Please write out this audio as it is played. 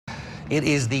It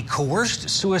is the coerced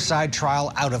suicide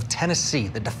trial out of Tennessee.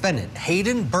 The defendant,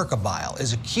 Hayden Berkebile,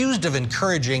 is accused of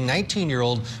encouraging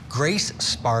 19-year-old Grace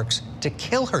Sparks to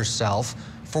kill herself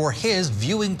for his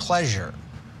viewing pleasure.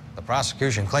 The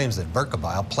prosecution claims that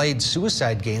Berkebile played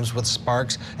suicide games with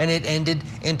Sparks and it ended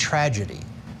in tragedy.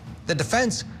 The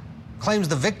defense claims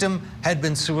the victim had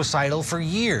been suicidal for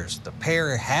years. The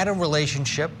pair had a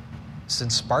relationship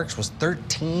since Sparks was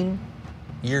 13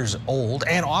 years old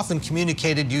and often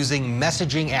communicated using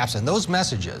messaging apps, and those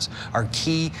messages are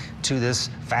key to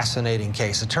this fascinating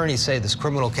case. Attorneys say this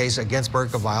criminal case against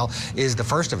Berkebile is the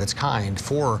first of its kind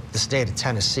for the state of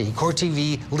Tennessee. Court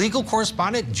TV legal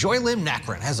correspondent Joy Lim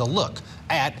Nakran has a look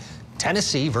at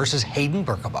Tennessee versus Hayden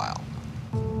Berkebile.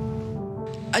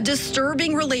 A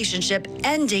disturbing relationship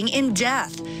ending in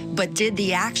death. But did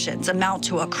the actions amount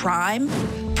to a crime?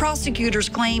 Prosecutors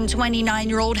claim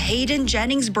 29-year-old Hayden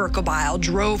Jennings Berkebile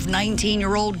drove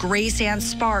 19-year-old Grace Ann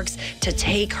Sparks to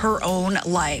take her own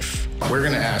life. We're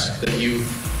going to ask that you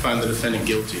find the defendant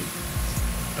guilty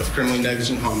of criminally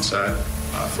negligent homicide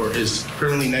for his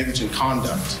criminally negligent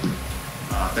conduct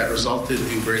that resulted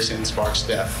in Grace Ann Sparks'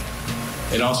 death,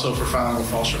 and also for filing a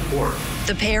false report.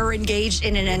 The pair engaged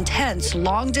in an intense,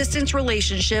 long-distance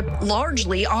relationship,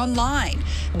 largely online.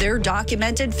 Their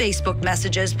documented Facebook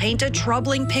messages paint a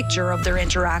troubling picture of their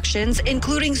interactions,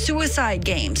 including suicide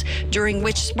games, during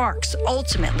which Sparks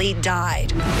ultimately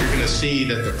died. You're going to see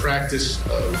that the practice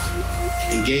of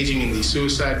engaging in these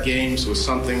suicide games was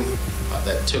something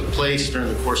that took place during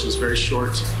the course of this very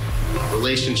short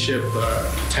relationship,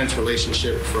 intense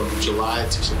relationship from July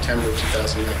to September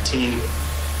 2019,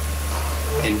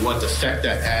 and what effect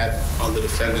that had on the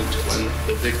defendant when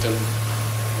the victim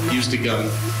used a gun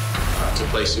to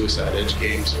play suicide edge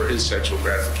games for his sexual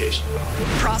gratification.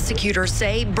 Prosecutors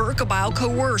say Berkebile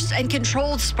coerced and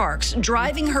controlled Sparks,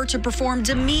 driving her to perform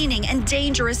demeaning and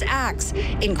dangerous acts,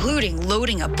 including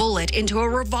loading a bullet into a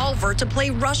revolver to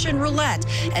play Russian roulette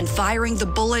and firing the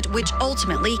bullet which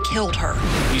ultimately killed her.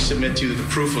 We submit to you that the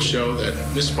proof will show that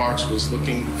Ms. Sparks was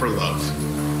looking for love,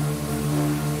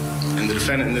 and the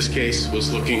defendant in this case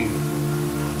was looking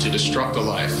to destruct a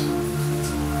life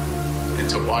and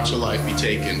to watch a life be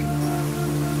taken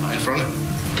in front of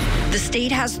him. The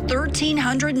state has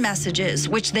 1,300 messages,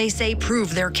 which they say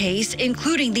prove their case,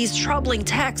 including these troubling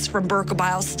texts from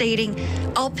Berkebile stating,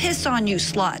 "I'll piss on you,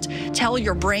 slut. Tell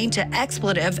your brain to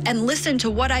expletive and listen to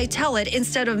what I tell it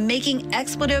instead of making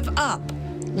expletive up.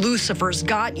 Lucifer's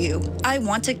got you. I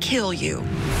want to kill you."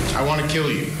 I want to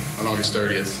kill you on August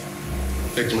 30th.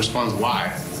 Victim responds,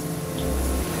 "Why?"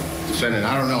 Defendant,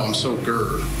 "I don't know, I'm so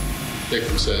grr."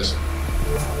 Victim says,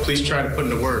 "Please try to put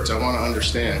into words, I want to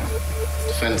understand."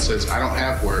 Defendant says, "I don't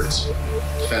have words."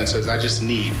 Defendant says, "I just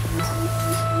need."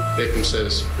 Victim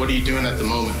says, "What are you doing at the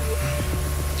moment?"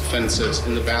 Defendant says,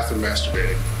 "In the bathroom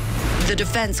masturbating." The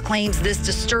defense claims this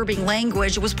disturbing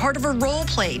language was part of a role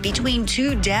play between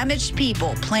two damaged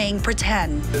people playing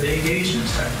pretend. They engaged in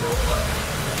sex role play,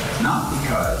 not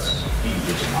because he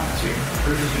just wanted to.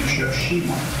 Proof is going to show she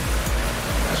wanted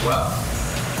to as well.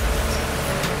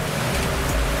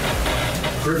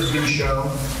 Proof is going to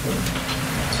show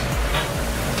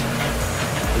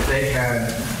that they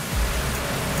had,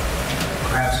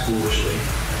 perhaps foolishly,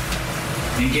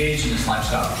 engaged in this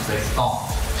lifestyle because they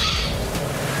thought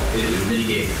it would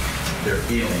mitigate their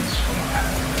feelings from what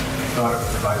happened. They thought it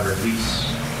would provide a release.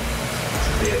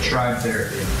 They had tried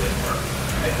therapy and it didn't work.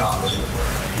 They thought it would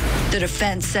work. The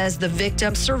defense says the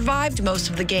victim survived most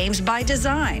of the games by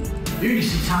design. You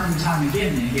see time and time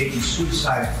again they engage in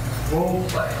suicide role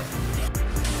play.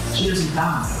 She doesn't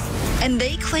die. And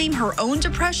they claim her own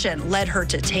depression led her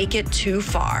to take it too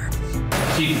far.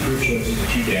 See, the proof shows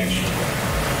that you damage people.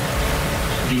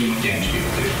 Doing what damage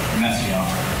people do. Messing up.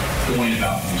 Going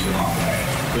about things the wrong way.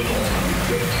 With ultimately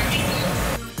good intentions.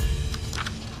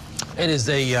 It is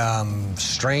a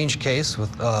strange case with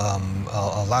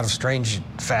a lot of strange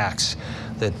facts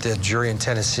that the jury in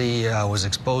Tennessee was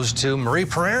exposed to. Marie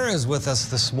Pereira is with us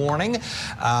this morning.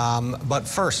 But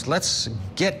first, let's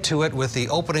get to it with the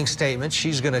opening statement.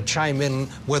 She's going to chime in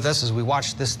with us as we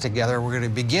watch this together. We're going to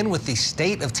begin with the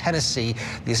state of Tennessee.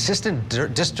 The assistant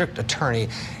district attorney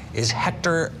is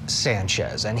Hector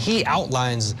Sanchez, and he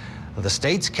outlines the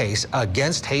state's case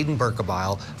against Hayden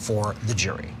Berkebile for the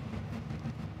jury.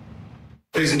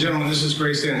 Ladies and gentlemen, this is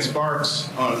Grace Ann Sparks.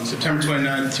 On September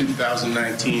 29,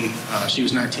 2019, she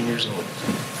was 19 years old.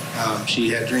 She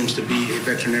had dreams to be a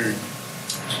veterinarian.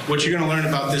 What you're going to learn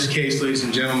about this case, ladies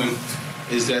and gentlemen,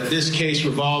 is that this case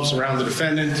revolves around the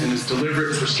defendant and his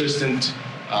deliberate, persistent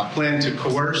plan to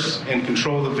coerce and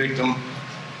control the victim,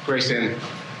 Grace Ann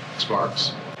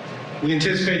Sparks. We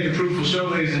anticipate the proof will show,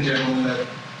 ladies and gentlemen, that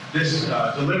This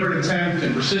deliberate attempt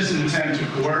and persistent attempt to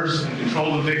coerce and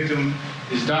control the victim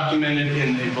is documented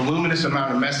in a voluminous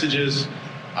amount of messages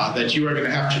that you are going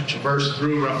to have to traverse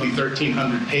through, roughly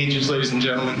 1,300 pages, ladies and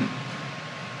gentlemen,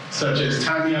 such as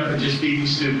 "tie me up and just beat me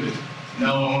stupid,"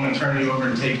 "no, I want to turn you over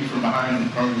and take you from behind in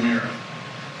front of the mirror,"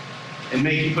 and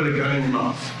 "make you put a gun in your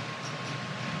mouth."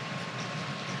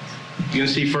 You're going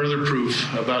to see further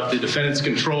proof about the defendant's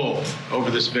control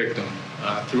over this victim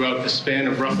throughout the span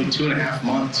of roughly 2.5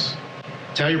 months.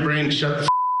 Tell your brain to shut the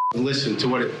and listen to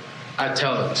what I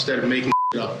tell it instead of making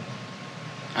it up.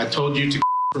 I told you to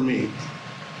for me.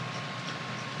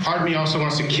 Part of me also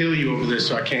wants to kill you over this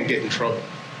so I can't get in trouble.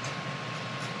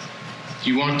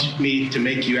 You want me to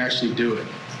make you actually do it.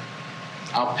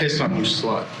 I'll piss on you,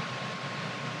 slut.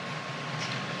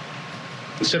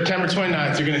 On September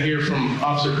 29th, you're going to hear from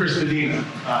Officer Chris Medina.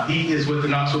 He is with the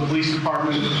Knoxville Police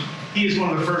Department. He is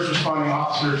one of the first responding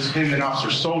officers, him and Officer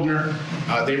Soldner.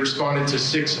 They responded to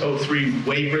 603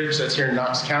 Waybridge, that's here in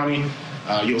Knox County.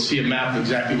 You'll see a map of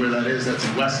exactly where that is. That's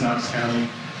in West Knox County.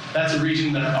 That's a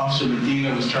region that Officer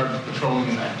Medina was charged with patrolling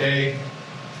in that day.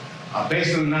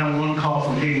 Based on the 911 call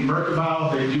from Hayden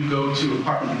Berkebile, they do go to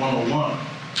apartment 101.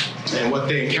 And what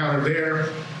they encounter there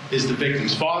is the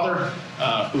victim's father,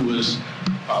 who was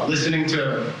listening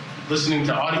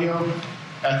to audio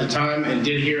at the time and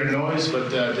did hear a noise, but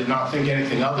did not think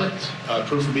anything of it.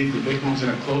 Proof would be that the victim was in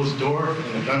a closed door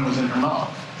and the gun was in her mouth.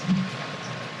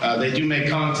 They do make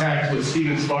contact with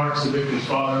Stephen Sparks, the victim's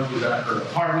father, who was at her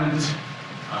apartment.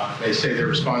 They say they're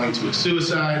responding to a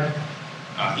suicide.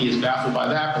 He is baffled by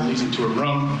that, but leads him to a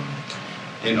room.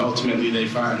 And ultimately, they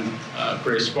find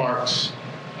Grace Sparks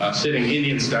sitting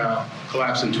Indian style,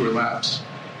 collapsed into her laps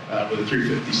with a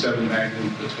 .357 Magnum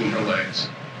between her legs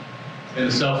and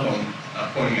a cell phone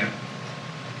pointing at her.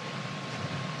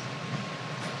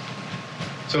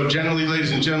 So generally,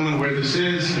 ladies and gentlemen, where this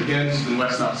is, again, this is in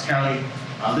West Knox County.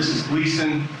 This is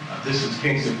Gleason. This is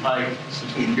Kingston Pike. It's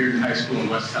between Bearden High School and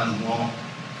West Town Mall.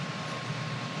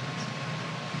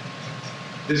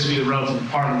 This would be the relative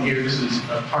apartment here. This is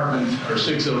apartment, or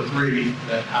 603,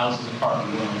 that houses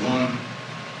apartment 101.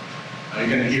 You're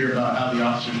going to hear about how the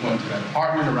officers went to that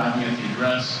apartment, arriving at the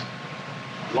address,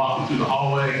 walking through the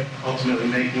hallway, ultimately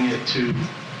making it to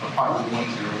apartment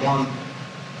 101.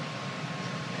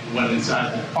 And went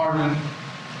inside the apartment.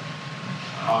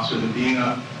 Officer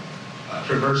Medina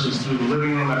traverses through the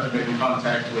living room after making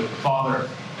contact with the father.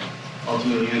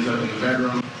 Ultimately ends up in the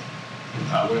bedroom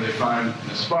where they find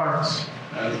Ms. Sparks.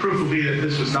 The proof will be that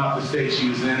this was not the state she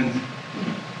was in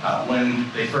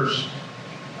when they first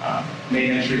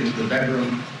made entry into the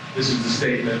bedroom. This is the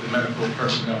state that the medical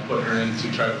personnel put her in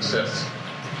to try to assess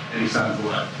any signs of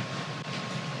life.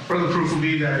 Further proof will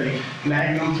be that a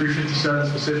Magnum .357,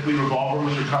 specifically revolver,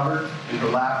 was recovered in her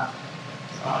lap.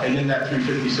 And in that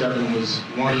 .357 was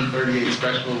one .38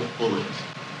 special bullet.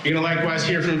 You're going to likewise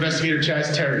hear from Investigator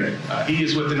Chaz Terry. He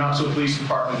is with the Knoxville Police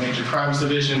Department Major Crimes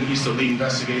Division. He's the lead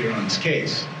investigator on this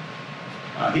case.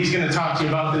 He's going to talk to you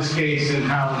about this case and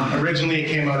how originally it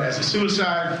came out as a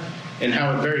suicide and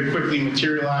how it very quickly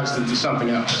materialized into something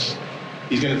else.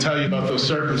 He's going to tell you about those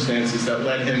circumstances that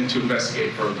led him to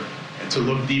investigate further and to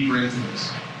look deeper into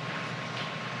this.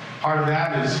 Part of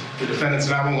that is the defendant's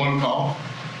 911 call.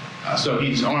 So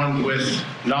he's armed with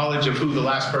knowledge of who the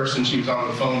last person she was on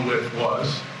the phone with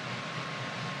was.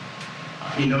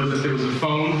 He knows that there was a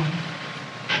phone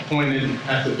pointed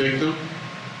at the victim.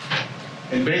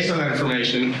 And based on that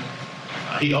information,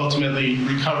 he ultimately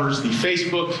recovers the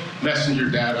Facebook Messenger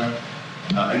data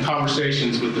and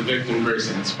conversations with the victim,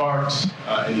 Grace Ann Sparks,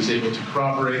 and he's able to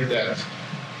corroborate that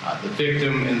the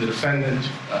victim and the defendant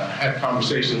had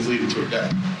conversations leading to her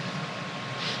death.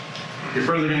 You're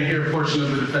further going to hear a portion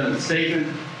of the defendant's statement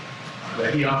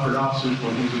that he offered officers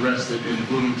when he was arrested in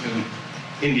Bloomington,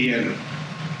 Indiana.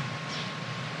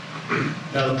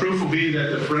 Now, the proof will be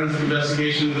that the forensic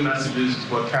investigation of the messages is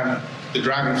what kind of the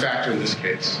driving factor in this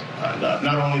case. Not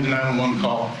only the 911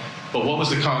 call, but what was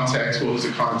the context, what was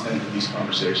the content of these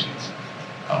conversations?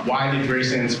 Why did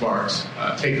Grace Ann Sparks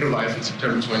take her life on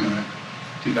September 29,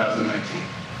 2019?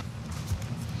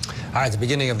 All right, at the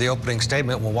beginning of the opening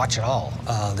statement, we'll watch it all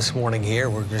this morning here.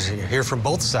 We're going to hear from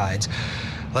both sides.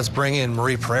 Let's bring in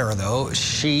Marie Pereira, though.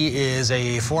 She is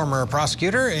a former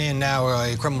prosecutor and now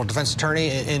a criminal defense attorney.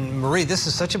 And Marie, this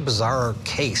is such a bizarre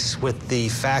case with the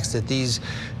facts that these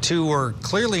two were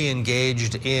clearly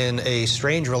engaged in a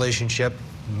strange relationship,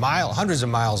 hundreds of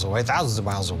miles away, thousands of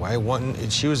miles away.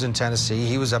 She was in Tennessee,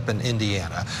 he was up in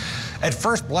Indiana. At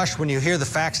first blush, when you hear the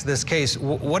facts of this case,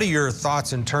 what are your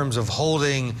thoughts in terms of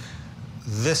holding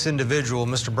this individual,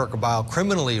 Mr. Berkebile,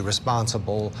 criminally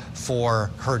responsible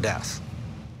for her death?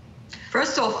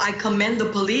 First off, I commend the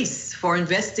police for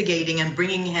investigating and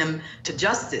bringing him to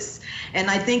justice.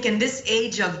 And I think in this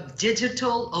age of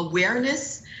digital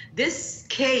awareness, this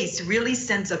case really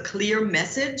sends a clear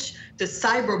message to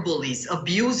cyberbullies,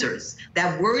 abusers,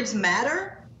 that words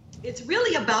matter. It's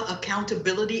really about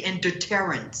accountability and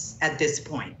deterrence at this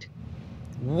point.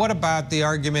 What about the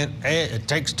argument, hey, it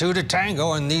takes two to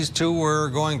tango, and these two were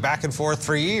going back and forth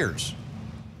for years?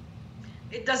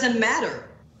 It doesn't matter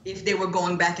if they were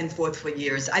going back and forth for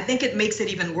years. I think it makes it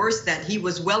even worse that he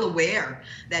was well aware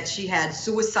that she had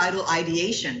suicidal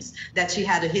ideations, that she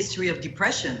had a history of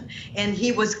depression, and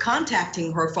he was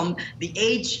contacting her from the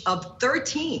age of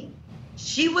 13.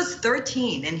 She was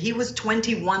 13 and he was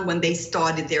 21 when they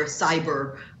started their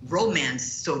cyber romance,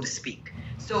 so to speak.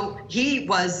 So he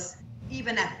was,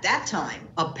 even at that time,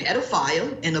 a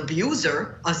pedophile, an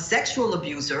abuser, a sexual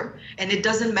abuser, and it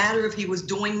doesn't matter if he was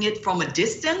doing it from a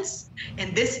distance.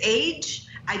 In this age,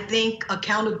 I think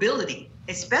accountability,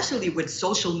 especially with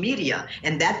social media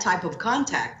and that type of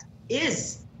contact,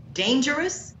 is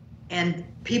dangerous, and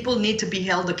people need to be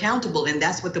held accountable, and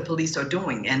that's what the police are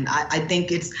doing. And I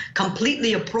think it's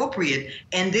completely appropriate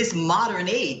in this modern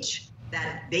age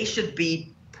that they should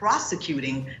be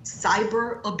prosecuting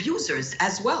cyber abusers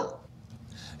as well.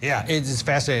 Yeah, it's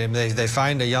fascinating. They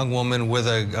find a young woman with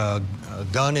a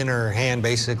gun in her hand,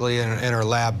 basically, in her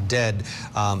lap, dead.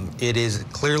 It is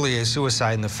clearly a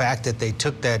suicide, and the fact that they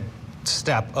took that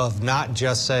step of not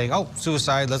just saying, oh,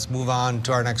 suicide, let's move on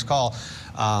to our next call.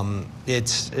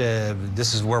 This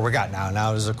is where we got now.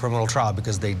 Now it is a criminal trial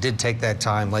because they did take that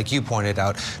time, like you pointed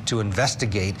out, to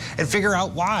investigate and figure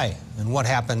out why and what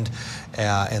happened.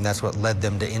 And that's what led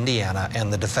them to Indiana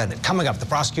and the defendant. Coming up, the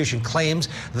prosecution claims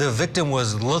the victim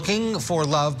was looking for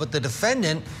love, but the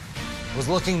defendant was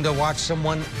looking to watch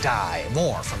someone die.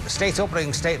 More from the state's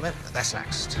opening statement. That's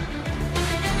next.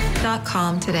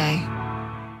 .com today.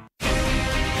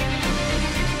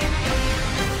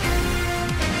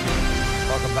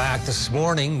 Welcome back. This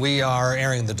morning, we are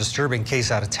airing the disturbing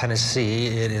case out of Tennessee.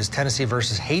 It is Tennessee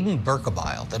versus Hayden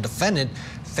Berkebile. The defendant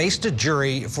faced a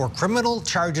jury for criminal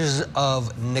charges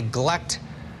of neglect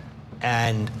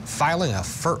and filing a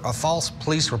false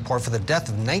police report for the death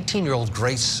of 19-year-old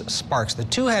Grace Sparks. The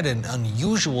two had an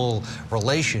unusual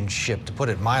relationship, to put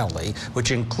it mildly,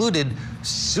 which included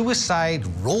suicide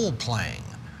role-playing.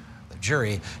 The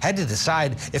jury had to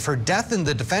decide if her death and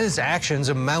the defendant's actions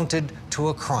amounted to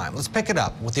a crime. Let's pick it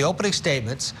up with the opening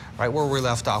statements, right where we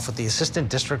left off, with the Assistant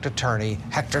District Attorney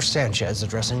Hector Sanchez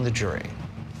addressing the jury.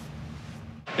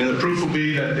 And the proof will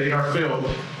be that they are filled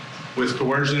with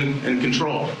coercion and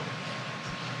control.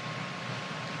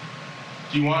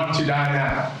 Do you want to die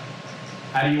now?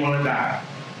 How do you want to die?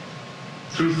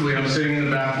 Truthfully, I'm sitting in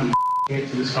the bathroom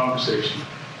into this conversation.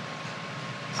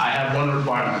 I have one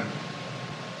requirement.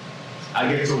 I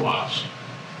get to watch.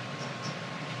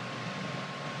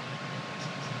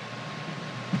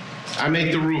 I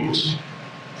make the rules.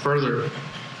 Further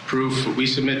proof we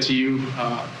submit to you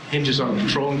hinges on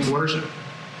control and coercion.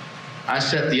 I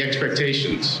set the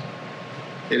expectations.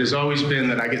 It has always been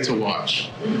that I get to watch.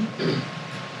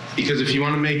 Because if you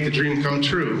want to make the dream come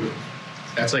true,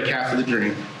 that's like half of the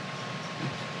dream.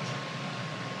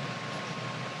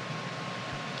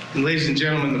 And ladies and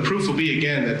gentlemen, the proof will be,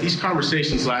 again, that these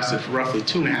conversations lasted for roughly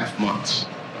 2.5 months.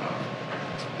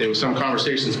 There were some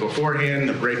conversations beforehand,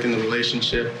 a break in the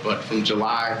relationship, but from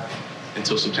July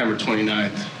until September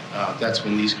 29th, that's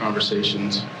when these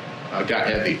conversations got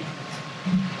heavy.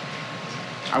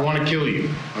 I want to kill you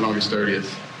on August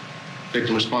 30th.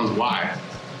 Victim responds, why?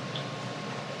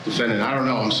 Defendant, I don't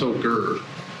know, I'm so grr.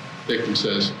 Victim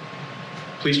says,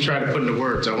 please try to put into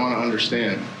words, I want to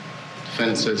understand.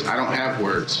 Defendant says, I don't have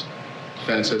words.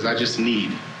 Defendant says, I just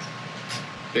need.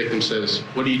 Victim says,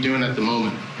 what are you doing at the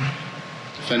moment?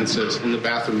 Defendant says, in the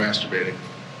bathroom masturbating.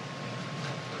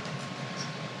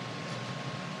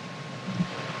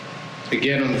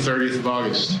 Again on the 30th of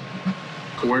August,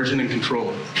 coercion and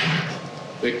control.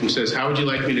 Victim says, how would you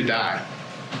like me to die?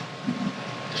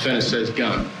 Defendant says,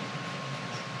 gun.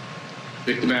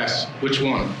 Victim asks, which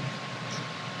one?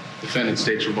 Defendant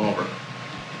states revolver.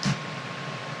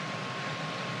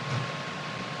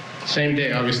 Same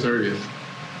day, August 30th.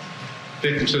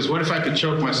 Victim says, what if I could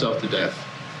choke myself to death?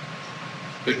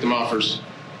 Victim offers,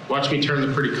 watch me turn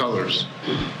the pretty colors.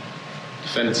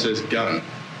 Defendant says, gun.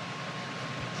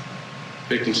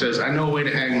 Victim says, I know a way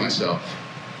to hang myself.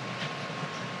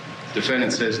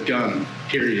 Defendant says, gun,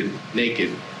 period,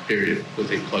 naked, period,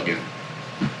 with a plug-in.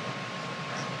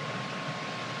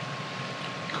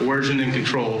 Coercion and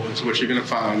control is what you're going to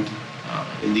find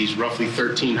in these roughly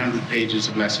 1,300 pages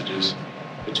of messages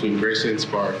between Grace Ann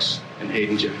Sparks and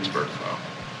Hayden Berkebile.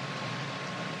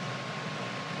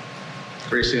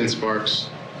 Grace Ann Sparks,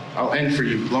 I'll end for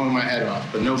you, blowing my head off,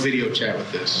 but no video chat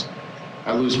with this.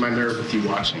 I lose my nerve with you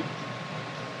watching.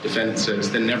 Defendant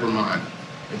says, then never mind.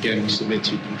 Again, we submit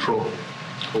to control,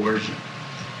 coercion.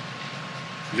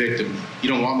 Victim, you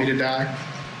don't want me to die?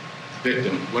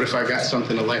 Victim, what if I got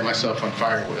something to light myself on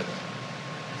fire with?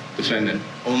 Defendant,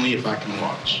 only if I can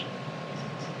watch.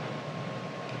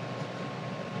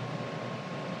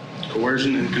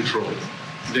 Coercion and control.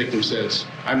 Victim says,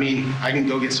 I mean, I can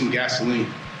go get some gasoline.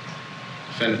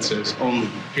 Defendant says, only,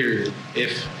 period,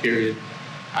 if, period,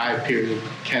 I, period,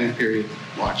 can, period,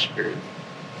 watch, period.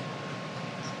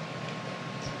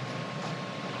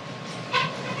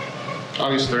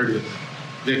 August 30th,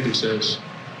 victim says,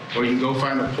 or you can go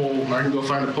find a pole, or I can go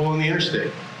find a pole in the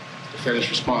interstate. Defendant's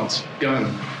response,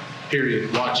 gun,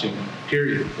 period, watching,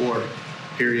 period, or,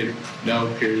 period,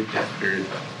 no, period, death, period.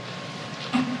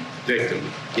 Victim,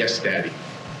 yes, daddy.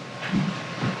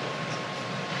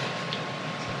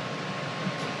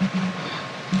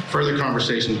 Further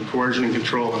conversations of coercion and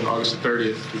control on August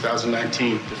 30th,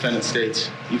 2019. Defendant states,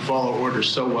 you follow orders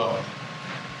so well.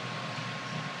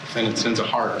 Defendant sends a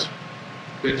heart.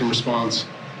 Victim responds,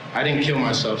 I didn't kill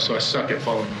myself, so I suck at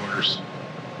following orders.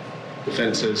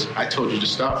 Defendant says, I told you to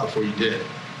stop before you did.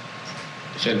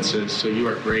 Defendant says, so you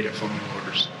are great at following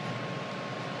orders.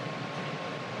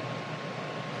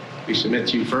 We submit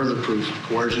to you further proof of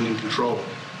coercion and control.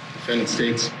 Defendant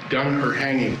states, gun or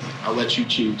hanging, I'll let you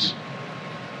choose.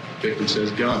 Victim says,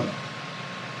 gun.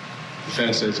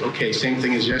 Defendant says, okay, same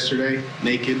thing as yesterday,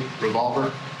 naked,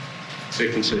 revolver.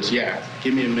 Victim says, yeah,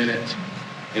 give me a minute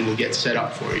and we'll get set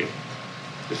up for you.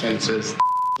 Defendant says,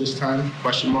 this time,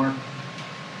 question mark.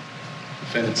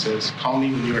 Defendant says, call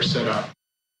me when you are set up.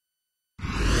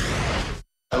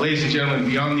 Ladies and gentlemen,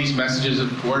 beyond these messages of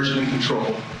coercion and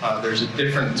control, there's a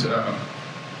different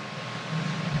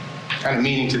kind of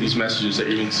meaning to these messages that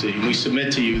you're going to see. And we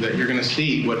submit to you that you're going to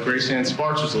see what Grace Ann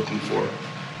Sparks was looking for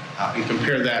and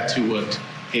compare that to what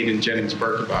Hayden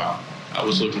Berkebile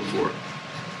was looking for.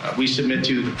 We submit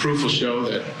to you that the proof will show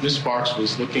that Ms. Sparks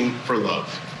was looking for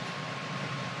love.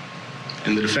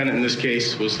 And the defendant in this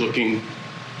case was looking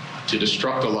to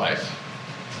destruct a life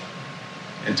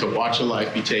and to watch a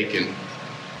life be taken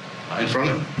in front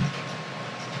of him.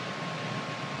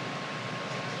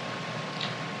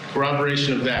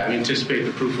 Corroboration of that, we anticipate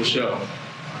the proof will show.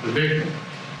 The victim,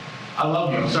 I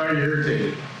love you, I'm sorry you're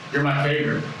irritated. You're my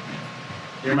favorite.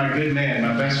 You're my good man,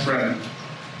 my best friend.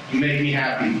 You make me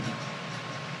happy.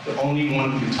 The only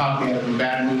one who can talk me out of my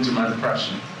bad moods or my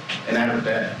depression and out of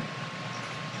bed.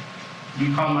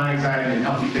 You calm my anxiety and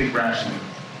help me think rationally.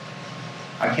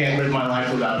 I can't live my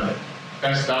life without it.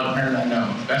 Best dog parent I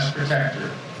know, best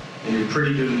protector, and you're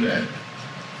pretty good in bed.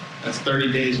 That's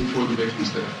 30 days before the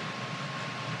victim's death.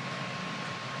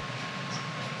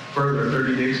 Further,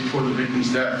 30 days before the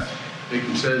victim's death,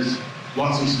 victim says,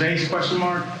 want some space, question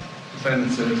mark?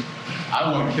 Defendant says, I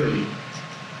want to kill you.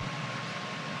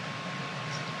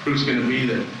 Proof's going to be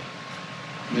that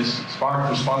Ms.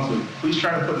 Sparks responds with, please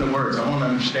try to put into words, I want to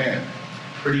understand.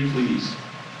 Pretty please.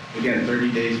 Again,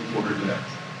 30 days before her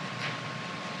death.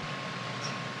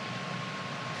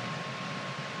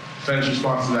 Defendant's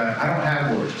response to that, I don't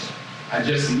have words. I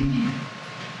just need.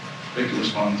 Victim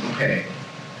responds, okay.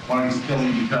 Wanting to kill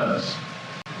me because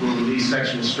we'll release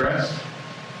sexual stress,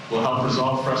 will help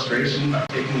resolve frustration by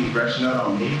taking the aggression out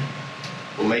on me,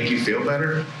 will make you feel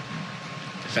better.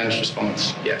 Defendant's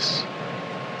response, yes.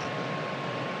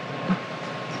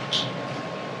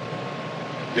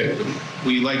 Victim,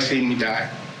 will you like seeing me die?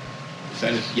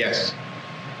 Defendant, yes.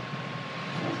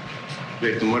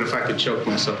 Victim, what if I could choke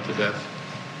myself to death?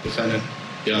 Defendant,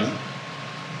 gun.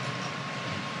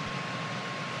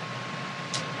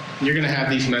 You're going to have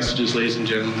these messages, ladies and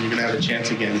gentlemen. You're going to have a chance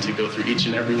again to go through each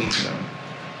and every one of them.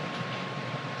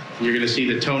 You're going to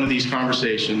see the tone of these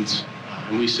conversations,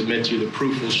 and we submit to you the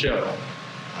proof will show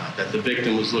that the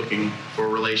victim was looking for a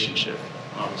relationship,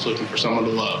 was looking for someone to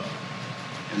love,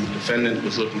 and the defendant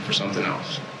was looking for something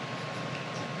else.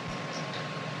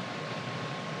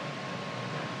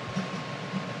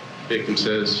 Victim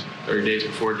says, 30 days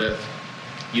before death,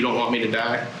 you don't want me to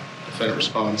die? Defendant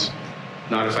responds,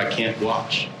 not if I can't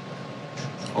watch.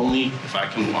 Only if I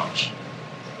can watch.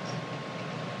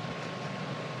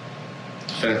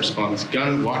 Defendant responds,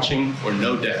 gun, watching, or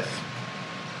no death?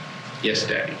 Yes,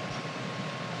 Daddy.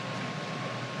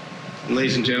 And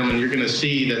ladies and gentlemen, you're going to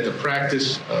see that the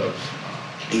practice of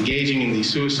engaging in these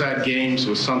suicide games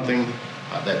was something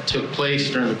that took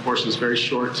place during the course of this very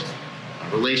short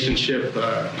relationship,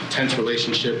 intense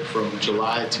relationship from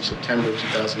July to September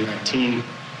 2019.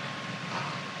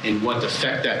 And what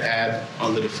effect that had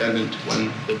on the defendant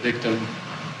when the victim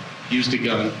used a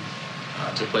gun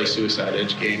to play suicide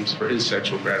edge games for his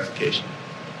sexual gratification.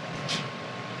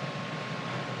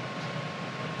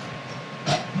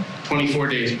 24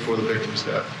 days before the victim's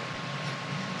death.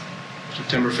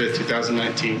 September 5th,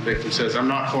 2019, victim says, "I'm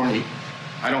not horny.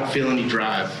 I don't feel any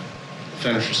drive."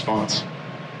 Defendant's response,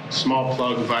 "Small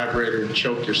plug, vibrator, and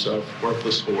choke yourself,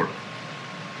 worthless whore."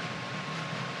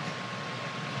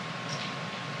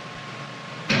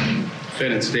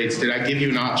 Defendant states, "Did I give you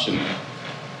an option?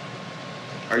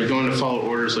 Are you going to follow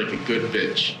orders like a good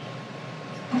bitch?"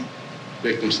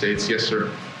 Victim states, "Yes,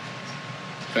 sir."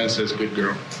 Defendant says, "Good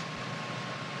girl."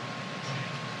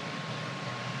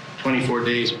 24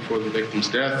 days before the victim's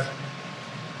death,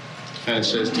 defendant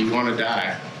says, "Do you want to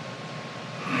die?"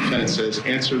 Defendant says,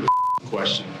 "Answer the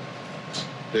question."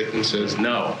 Victim says,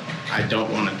 "No, I don't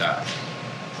want to die."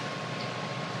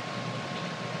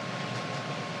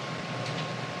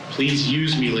 "Please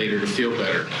use me later to feel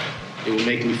better. It will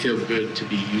make me feel good to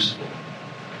be useful."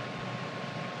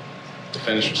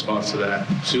 Defendant's response to that,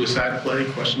 "Suicide play,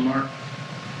 question mark?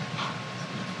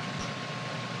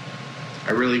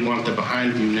 I really want the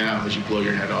behind view now as you blow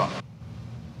your head off."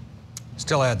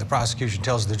 Still ahead, the prosecution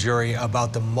tells the jury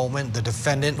about the moment the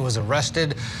defendant was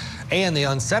arrested and the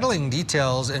unsettling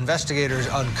details investigators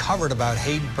uncovered about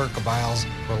Hayden Berkebile's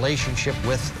relationship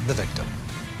with the victim.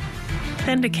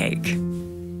 And a cake.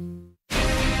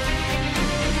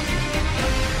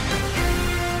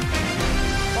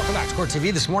 Court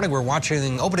TV this morning, we're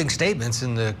watching opening statements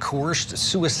in the coerced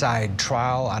suicide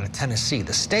trial out of Tennessee.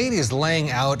 The state is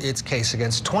laying out its case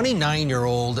against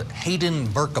 29-year-old Hayden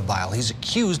Berkebile. He's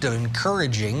accused of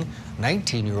encouraging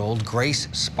 19-year-old Grace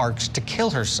Sparks to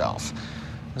kill herself.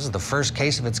 This is the first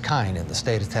case of its kind in the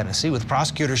state of Tennessee, with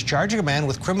prosecutors charging a man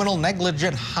with criminal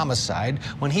negligent homicide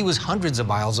when he was hundreds of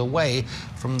miles away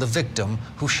from the victim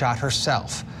who shot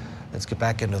herself. Let's get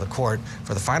back into the court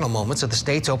for the final moments of the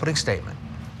state's opening statement.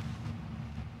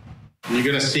 You're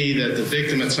going to see that the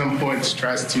victim at some points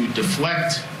tries to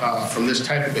deflect from this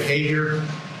type of behavior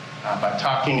by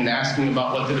talking and asking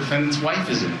about what the defendant's wife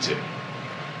is into,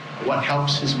 what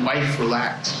helps his wife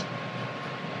relax.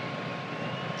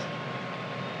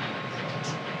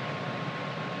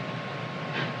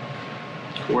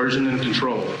 Coercion and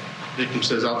control. Victim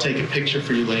says, "I'll take a picture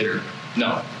for you later."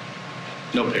 No,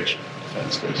 no picture.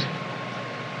 Defense says.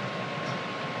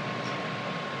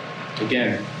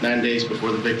 Again, 9 days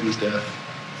before the victim's death.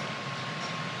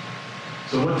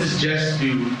 So what does Jess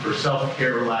do for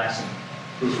self-care relaxing?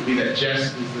 Proof would be that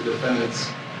Jess is the defendant's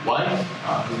wife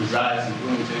who resides in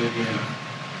Bloomington, Indiana.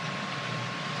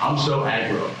 "I'm so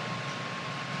aggro."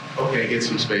 Okay, get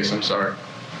some space, I'm sorry.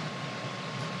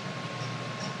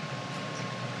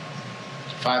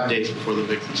 5 days before the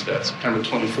victim's death, September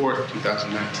 24th,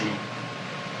 2019.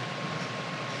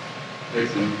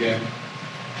 Victim again.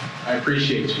 "I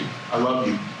appreciate you. I love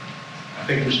you. I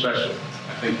think you're special.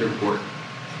 I think you're important."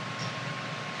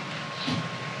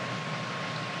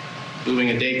 Moving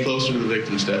a day closer to the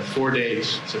victim's death, 4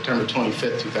 days, September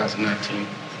 25th, 2019.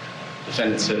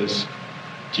 Defendant says,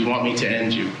 "Do you want me to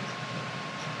end you?"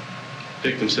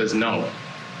 Victim says, "No.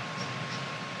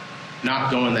 Not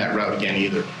going that route again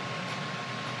either.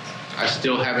 I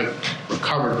still haven't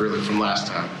recovered really from last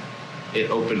time. It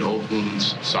opened old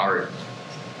wounds. Sorry.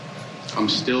 I'm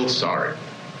still sorry,"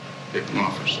 victim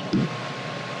offers.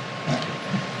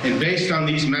 And based on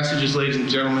these messages, ladies and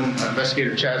gentlemen,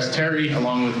 Investigator Chaz Terry,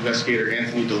 along with Investigator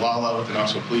Anthony DeLalla with the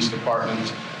Knoxville Police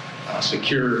Department,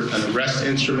 secured an arrest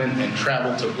instrument and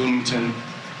traveled to Bloomington,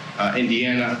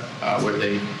 Indiana, where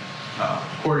they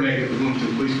coordinated with the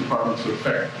Bloomington Police Department to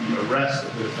effect the arrest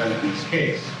of the defendant in this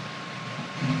case.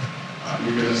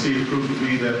 You're going to see the proof would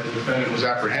be that the defendant was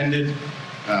apprehended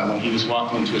when he was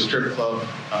walking into a strip club,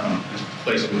 his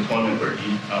place of employment where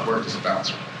he worked as a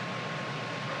bouncer.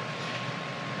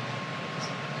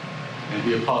 And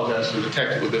we apologize for the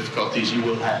technical difficulties. You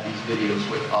will have these videos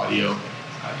with audio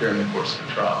during the course of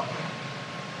the trial.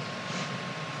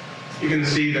 You're going to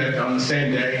see that on the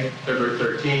same day, February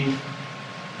 13th,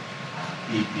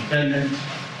 the defendant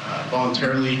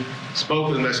voluntarily spoke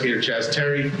with Investigator Chaz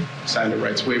Terry, signed a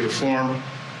rights waiver form,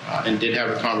 and did have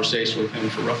a conversation with him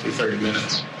for roughly 30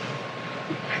 minutes.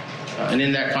 And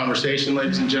in that conversation,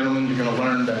 ladies and gentlemen, you're going to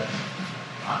learn that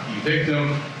the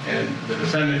victim and the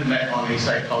defendant met on a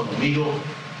site called Omegle,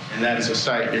 and that is a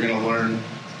site you're going to learn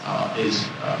is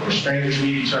where strangers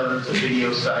meet each other. It's a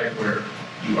video site where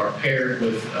you are paired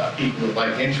with people with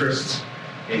like interests,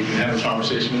 and you can have a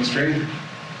conversation with a stranger.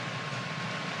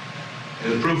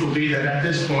 And the proof will be that at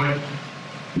this point,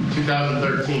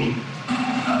 2013,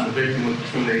 the victim was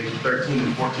between the age of 13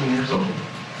 and 14 years old,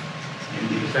 and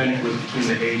the defendant was between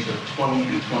the age of 20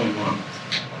 and 21.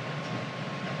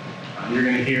 You're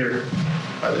going to hear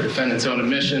by the defendant's own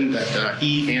admission that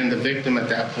he and the victim at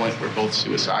that point were both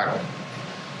suicidal.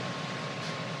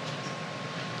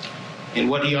 In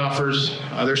what he offers,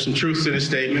 there's some truth in his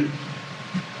statement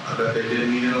that they did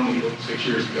meet only 6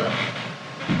 years ago.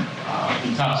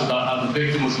 He talks about how the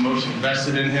victim was emotionally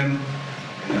invested in him,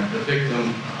 and that the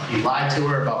victim, he lied to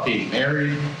her about being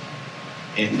married,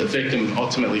 and the victim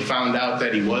ultimately found out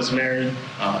that he was married,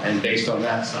 and based on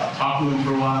that, stopped talking to him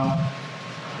for a while.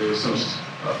 There was some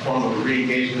form of a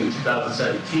re-engagement in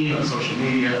 2017 on social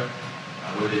media,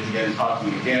 where they began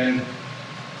talking again.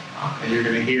 And you're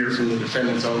going to hear from the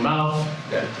defendant's own mouth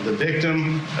that the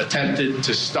victim attempted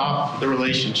to stop the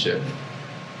relationship,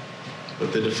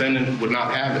 but the defendant would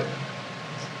not have it,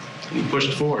 and he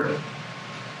pushed forward.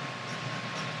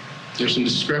 There's some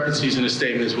discrepancies in his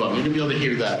statement as well. You're going to be able to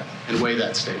hear that and weigh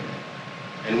that statement.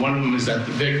 And one of them is that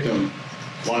the victim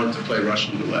wanted to play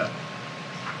Russian roulette.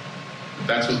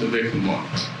 That's what the victim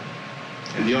wants.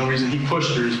 And the only reason he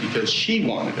pushed her is because she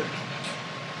wanted it.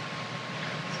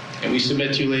 And we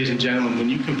submit to you, ladies and gentlemen, when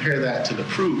you compare that to the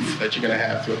proof that you're going to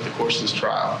have throughout the course of this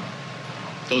trial,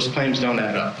 those claims don't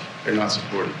add up. They're not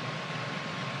supported.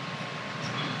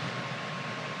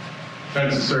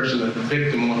 Defense assertion that the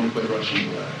victim wanted to play Russian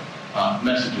roulette.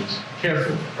 Messages.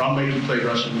 Careful, or I'll make you play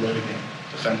Russian roulette again.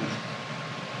 Defendant.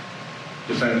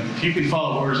 Defendant, if you can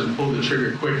follow orders and pull the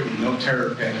trigger quickly, no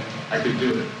terror panic, I could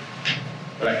do it,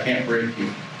 but I can't break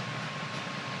you.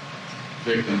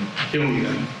 Victim, kill me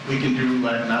then. We can do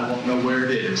roulette and I won't know where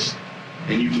it is,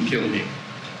 and you can kill me.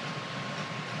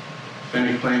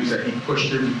 Defendant claims that he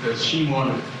pushed her because she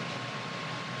wanted it.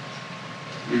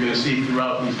 You're going to see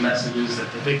throughout these messages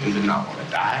that the victim did not want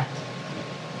to die.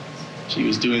 She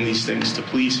was doing these things to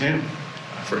please him,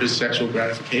 for his sexual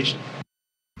gratification.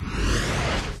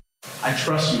 I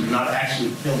trust you not to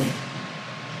actually kill me.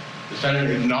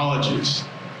 Defendant acknowledges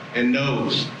and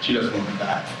knows she doesn't want to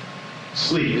die.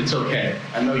 Sleep, it's okay.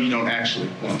 I know you don't actually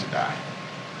want to die.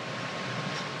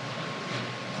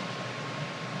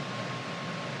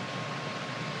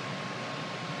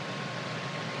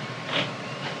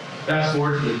 Fast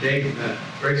forward to the date that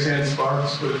Grace Ann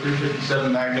Sparks put a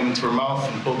 .357 Magnum into her mouth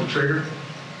and pulled the trigger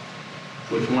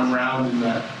with one round in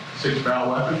that 6-barrel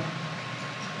weapon.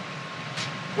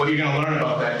 What you're going to learn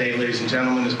about that day, ladies and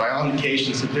gentlemen, is by all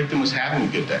indications the victim was having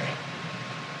a good day.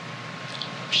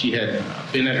 She had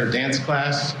been at her dance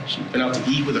class. She'd been out to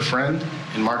eat with a friend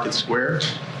in Market Square.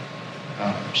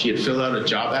 She had filled out a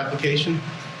job application.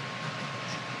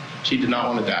 She did not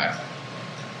want to die.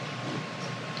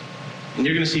 And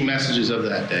you're going to see messages of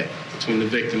that day between the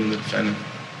victim and the defendant.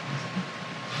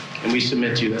 And we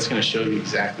submit to you that's going to show you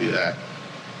exactly that.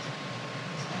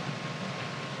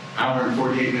 Hour and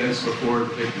 48 minutes before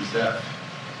the victim's death.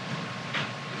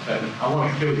 Defendant, I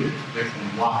want to kill you.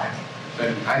 Victim, why?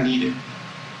 Defendant, I need it.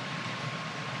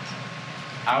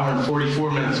 Hour and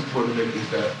 44 minutes before the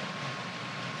victim's death.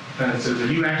 Defendant says,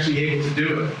 are you actually able to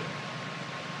do it?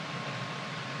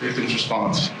 Victim's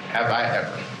response, have I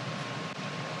ever?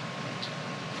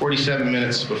 47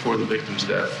 minutes before the victim's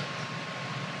death.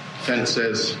 Defendant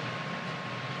says,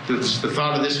 does the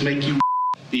thought of this make you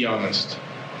be honest?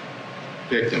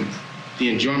 Victim, the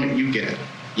enjoyment you get,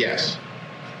 yes.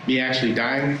 Me actually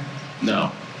dying,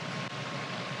 no.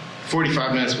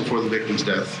 45 minutes before the victim's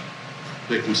death.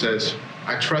 Victim says,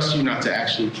 I trust you not to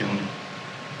actually kill me.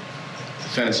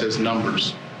 Defendant says,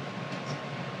 numbers.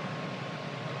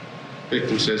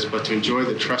 Victim says, but to enjoy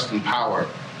the trust and power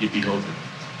you'd be holding.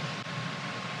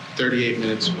 38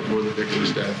 minutes before the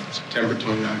victim's death, September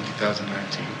 29,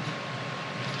 2019.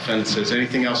 Defendant says,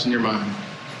 anything else in your mind?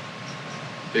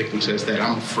 Victim says that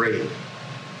I'm afraid,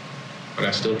 but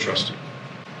I still trust you.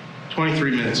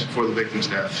 23 minutes before the victim's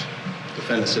death,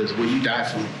 defendant says, will you die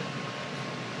for me?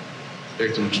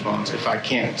 Victim responds, if I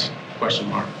can't, question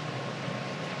mark.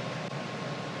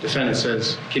 Defendant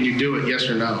says, can you do it, yes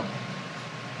or no?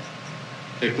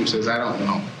 Victim says, I don't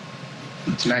know.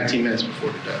 It's 19 minutes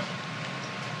before the death.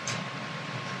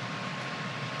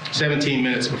 17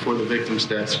 minutes before the victim's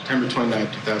death, September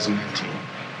 29, 2019.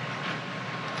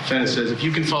 Defendant says, if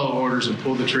you can follow orders and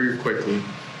pull the trigger quickly,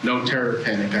 no terror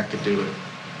panic, I could do it.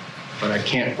 But I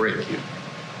can't break you.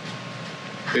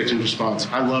 Victim response,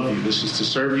 I love you. This is to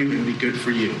serve you and be good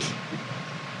for you.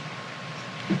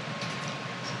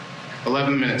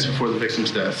 11 minutes before the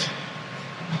victim's death.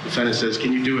 Defendant says,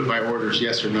 can you do it by orders,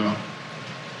 yes or no?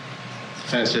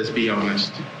 Defendant says, be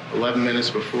honest. 11 minutes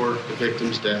before the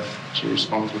victim's death, she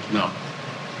responds with no.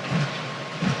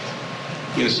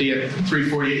 You're going to see at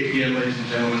 3:48 p.m., ladies and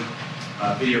gentlemen,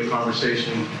 video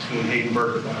conversation between Hayden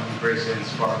Berkebile and Grace Ann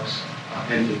Sparks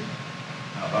ended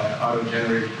by an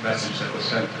auto-generated message that was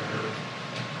sent to her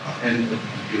and the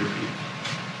computer feed.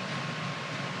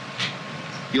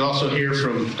 You'll also hear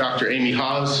from Dr. Amy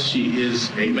Hawes. She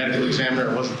is a medical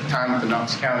examiner. It was at the time at the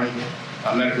Knox County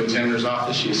Medical Examiner's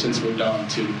Office. She has since moved on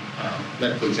to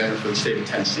medical examiner for the state of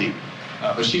Tennessee.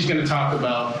 But she's going to talk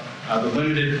about the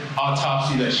limited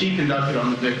autopsy that she conducted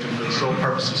on the victim for the sole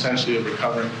purpose, essentially, of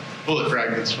recovering bullet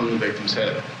fragments from the victim's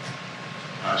head.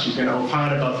 She's going to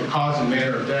opine about the cause and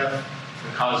manner of death,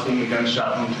 the cause being a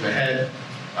gunshot wound to the head,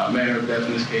 manner of death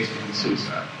in this case being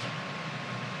suicide.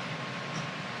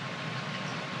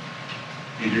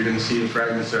 And you're going to see the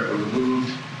fragments that were removed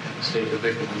and the state the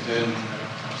victim was in when that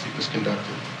autopsy was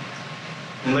conducted.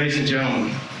 And ladies and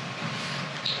gentlemen,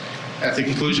 at the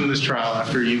conclusion of this trial,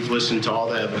 after you've listened to all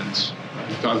the evidence,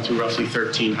 you've gone through roughly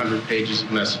 1,300 pages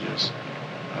of messages,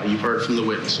 you've heard from the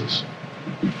witnesses,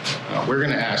 we're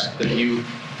going to ask that you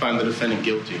find the defendant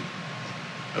guilty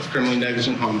of criminally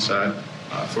negligent homicide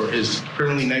for his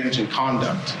criminally negligent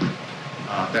conduct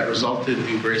that resulted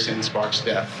in Grace Ann Sparks'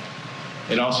 death,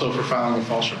 and also for filing a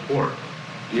false report.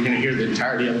 You're going to hear the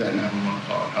entirety of that 911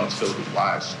 call and how it's filled with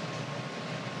lies.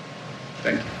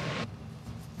 Thank you.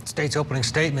 State's opening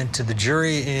statement to the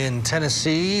jury in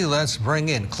Tennessee. Let's bring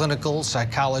in clinical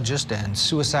psychologist and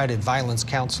suicide and violence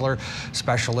counselor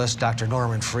specialist Dr.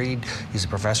 Norman Freed. He's a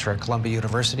professor at Columbia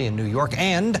University in New York,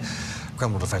 and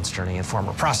criminal defense attorney and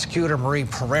former prosecutor Marie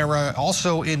Pereira,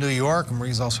 also in New York.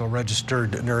 Marie's also a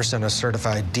registered nurse and a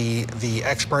certified DV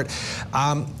expert.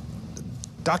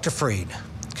 Dr. Freed,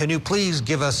 can you please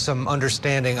give us some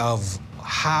understanding of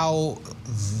how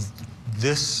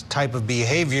this type of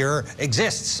behavior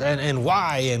exists and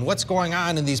why and what's going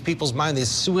on in these people's mind, these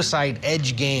suicide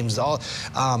edge games? To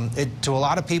a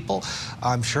lot of people,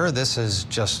 I'm sure this is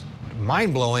just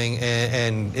mind-blowing,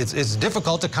 and it's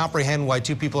difficult to comprehend why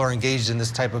two people are engaged in this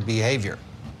type of behavior.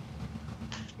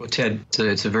 Well, Ted,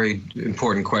 it's a very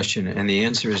important question, and the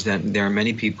answer is that there are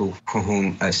many people for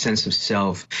whom a sense of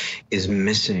self is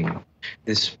missing.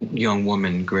 This young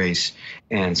woman, Grace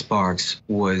Ann Sparks,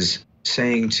 was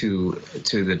saying to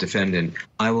the defendant,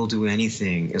 "I will do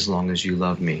anything as long as you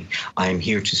love me. I am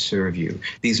here to serve you."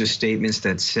 These are statements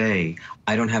that say,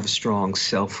 I don't have a strong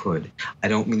selfhood. I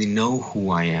don't really know who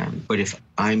I am, but if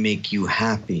I make you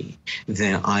happy,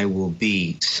 then I will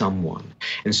be someone.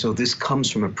 And so this comes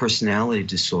from a personality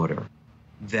disorder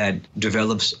that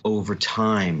develops over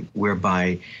time,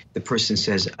 whereby the person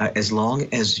says, as long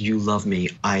as you love me,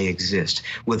 I exist.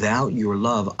 Without your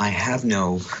love, I have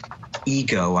no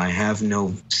ego, I have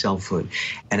no selfhood.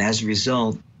 And as a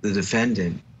result, the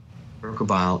defendant,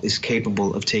 Berkebile, is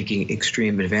capable of taking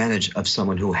extreme advantage of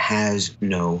someone who has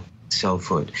no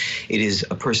selfhood. It is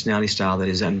a personality style that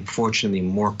is unfortunately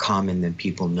more common than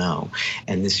people know.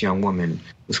 And this young woman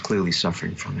was clearly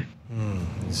suffering from it.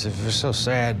 It's so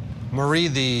sad. Marie,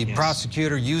 the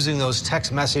prosecutor, using those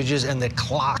text messages and the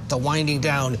clock, the winding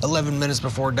down 11 minutes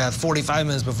before death, 45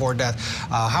 minutes before death.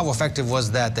 How effective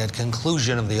was that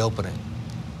conclusion of the opening?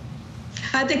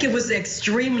 I think it was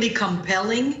extremely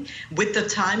compelling with the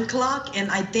time clock, and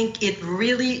I think it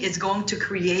really is going to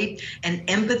create an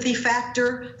empathy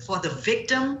factor for the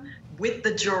victim with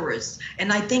the jurors.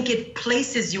 And I think it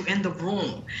places you in the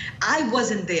room. I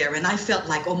wasn't there, and I felt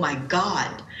like, oh my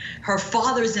God, her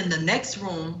father's in the next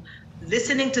room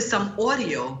listening to some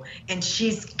audio, and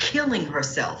she's killing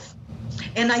herself.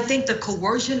 And I think the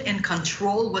coercion and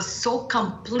control was so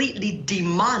completely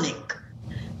demonic.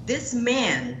 This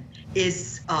man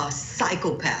is a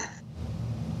psychopath.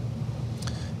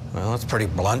 Well, that's pretty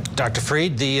blunt. Dr.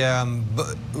 Freed,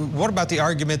 what about the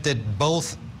argument that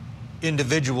both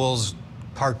individuals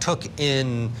partook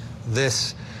in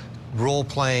this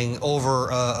role-playing over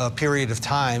a period of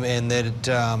time, and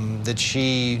that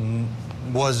she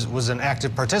was an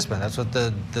active participant? That's what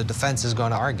the defense is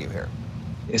going to argue here.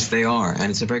 Yes, they are, and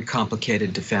it's a very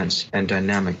complicated defense and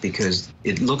dynamic, because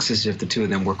it looks as if the two of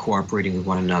them were cooperating with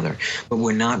one another, but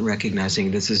we're not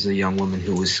recognizing this is a young woman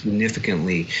who was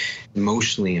significantly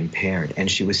emotionally impaired, and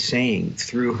she was saying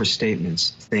through her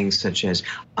statements things such as,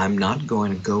 I'm not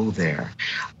going to go there.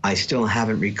 I still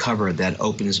haven't recovered. That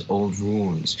opens old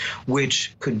wounds,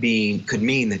 which could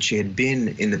mean that she had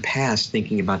been in the past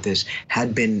thinking about this,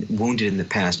 had been wounded in the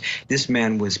past. This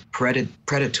man was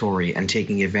predatory and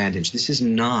taking advantage. This is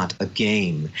not a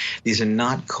game. These are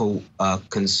not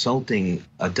consulting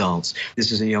adults.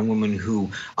 This is a young woman who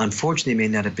unfortunately may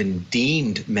not have been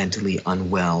deemed mentally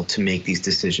unwell to make these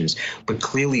decisions, but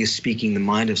clearly is speaking the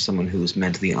mind of someone who is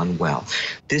mentally unwell.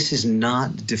 This is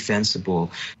not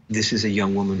defensible. This is a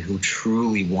young woman who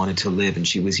truly wanted to live, and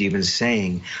she was even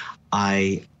saying,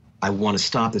 I want to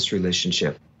stop this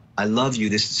relationship. I love you,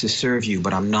 this is to serve you,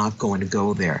 but I'm not going to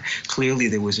go there. Clearly,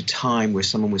 there was a time where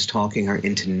someone was talking her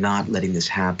into not letting this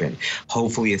happen.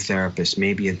 Hopefully a therapist,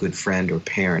 maybe a good friend or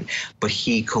parent, but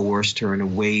he coerced her in a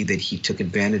way that he took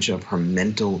advantage of her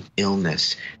mental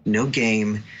illness. No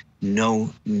game,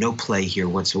 no play here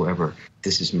whatsoever.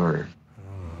 This is murder.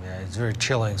 Yeah, it's very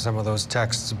chilling, some of those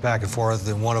texts back and forth,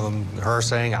 and one of them, her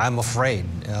saying, I'm afraid,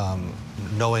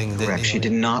 knowing that... Correct. She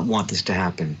did not want this to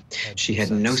happen. She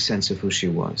had no sense of who she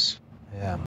was. Yeah.